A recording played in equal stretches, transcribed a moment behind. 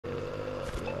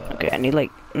Okay, I need like,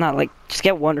 not like, just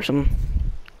get one or something.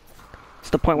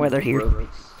 It's the point where they're here.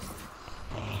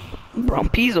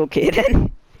 Brumpy's okay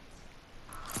then.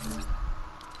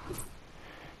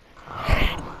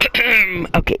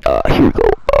 Okay, here we go.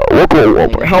 We'll go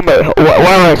over. How many?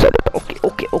 Why I said it?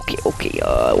 Okay.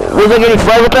 Was I getting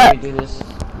fun with that? Do this?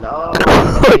 No,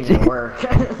 it didn't even work.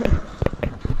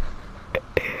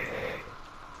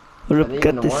 Look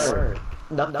at this.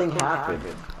 Nothing happened.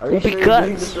 Are you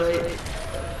Because sure you're doing this right?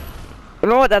 You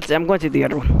know what? That's it. I'm going to the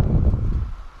other one.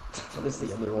 What is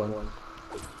the other one?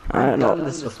 I don't know. I've done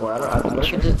this before. I don't know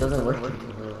if it just doesn't work.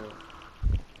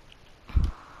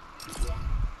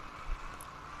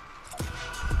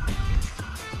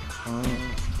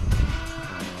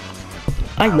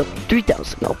 I love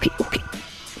 3,000. Okay.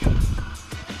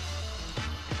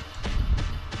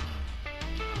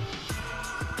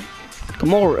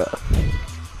 Gamora.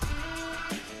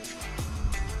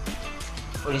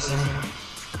 What do you say?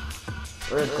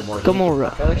 Where is Gamora? Gamora.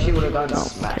 I feel like she would have gotten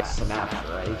smacked,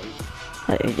 right?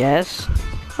 I guess.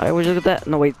 I always look at that.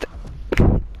 No, wait.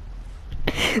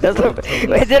 That's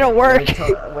it didn't work.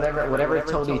 Whatever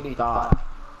Tony thought.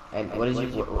 And what did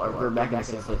you? We're back in the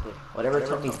same place. Whatever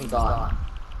Tony thought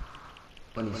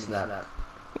when he snapped.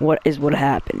 What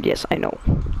happened? Yes, I know.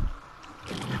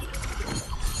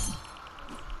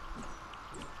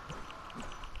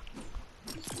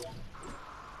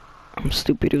 I'm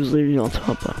stupid. It was literally on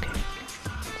top. Okay.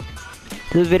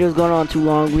 This video's going on too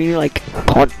long. We need like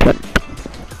content.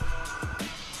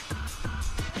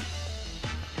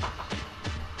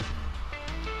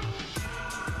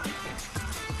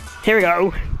 Here we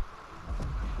go.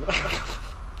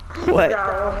 What?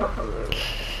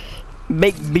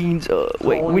 Baked beans.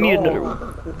 Wait, we need another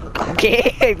one.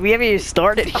 Okay, we haven't even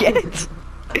started yet.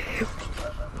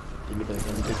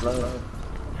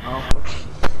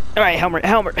 Alright,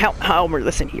 Helmer,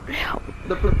 listen here.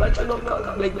 The professional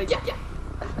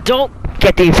Don't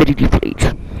get the infinity,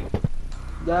 please.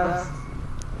 Yes.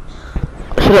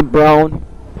 Shut up, Brown.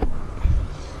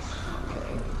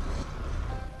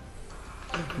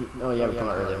 Oh yeah, we come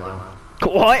out early tomorrow.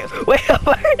 What? Wait,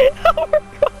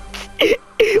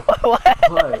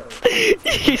 what?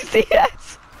 Did you see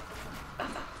us?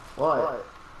 What?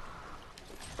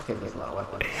 Okay, that's not a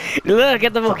weapon. Look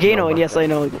at the volcano, and yes, I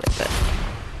know.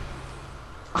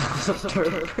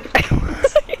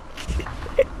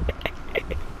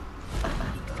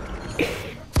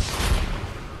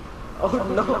 Oh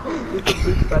no! You can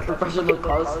do that professional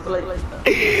cosplay.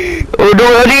 Oh no!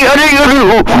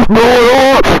 No!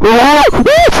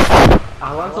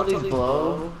 I want something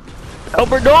blow.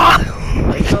 Albert, no!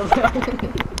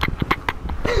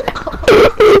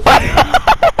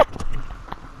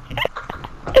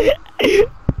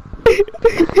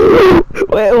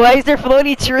 Wait, why is there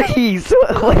floaty trees?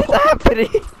 What is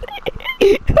happening?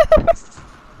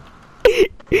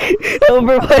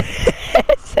 Albert, what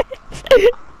is it?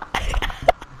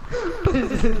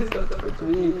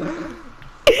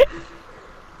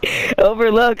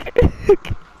 Overlook.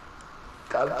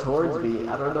 Come towards me.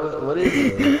 I don't know what is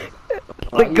it.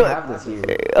 Why do you have this here?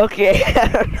 Okay, I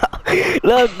don't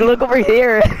know. Look over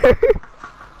here.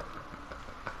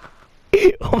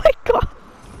 Oh my god.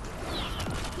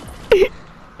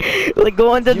 Like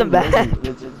go into the map.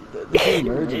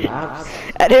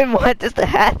 I didn't want this to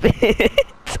happen.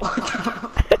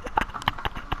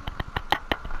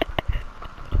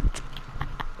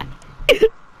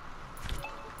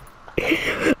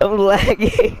 I'm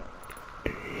lagging.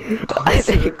 I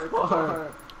think.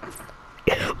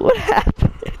 What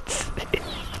happened?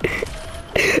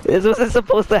 This wasn't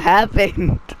supposed to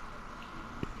happen.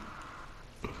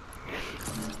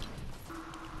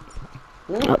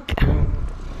 Okay.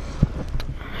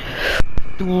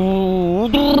 I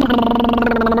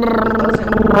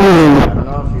don't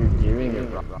know if you're doing it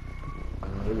wrong.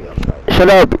 Maybe I'll try it. Shut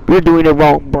up, you're doing it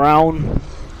wrong, Brown.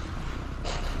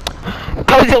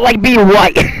 How is it like being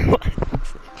white?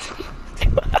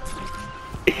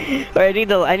 Alright,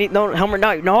 I need, no, Helmer,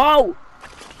 no!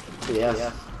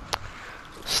 Yes.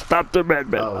 Stop the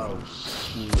madman. Oh,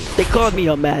 they called me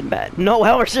a madman. No,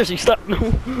 Helmer, seriously, stop. No.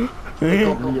 They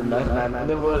called me a madman. And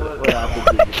then what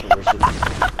happened to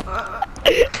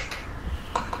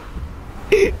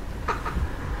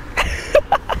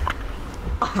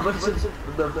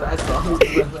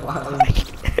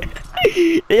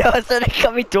Yo, I started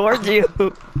coming towards you.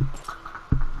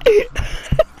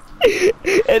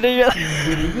 And then you're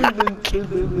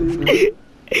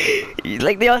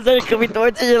like, they all started coming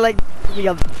towards you, you're like,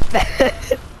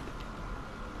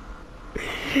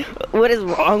 what is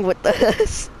wrong with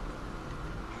us?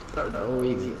 No,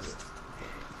 we exist.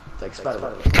 It's like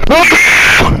Spider-Man.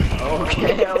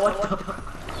 Okay, what the?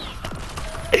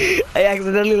 I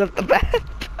accidentally left the path.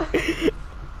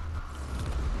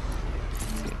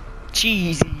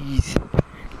 Cheesies.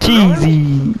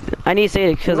 Cheesies. I need to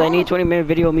say it because I need a 20-minute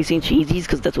video of me saying cheesies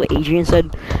because that's what Adrian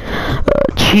said.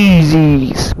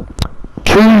 Cheesies.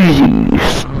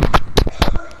 Cheesies.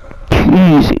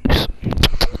 Cheesies.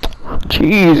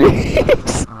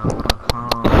 Cheesies.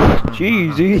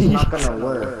 Cheesies. It's not gonna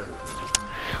work.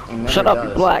 Shut up,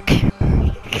 you're black.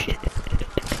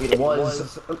 It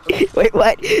was. Wait,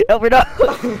 what? Over no.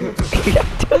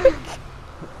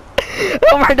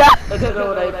 Over no. I don't know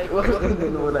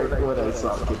what I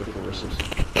saw.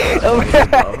 Over.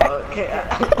 Okay.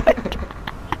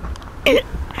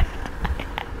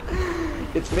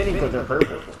 It's spinning because they're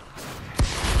purple.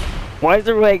 Why is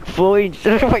there like fully?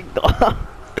 Oh my god.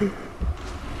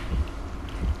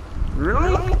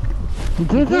 Really?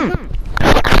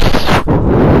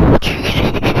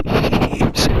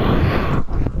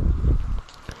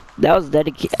 That was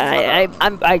dedicated.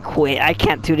 I quit. I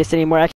can't do this anymore.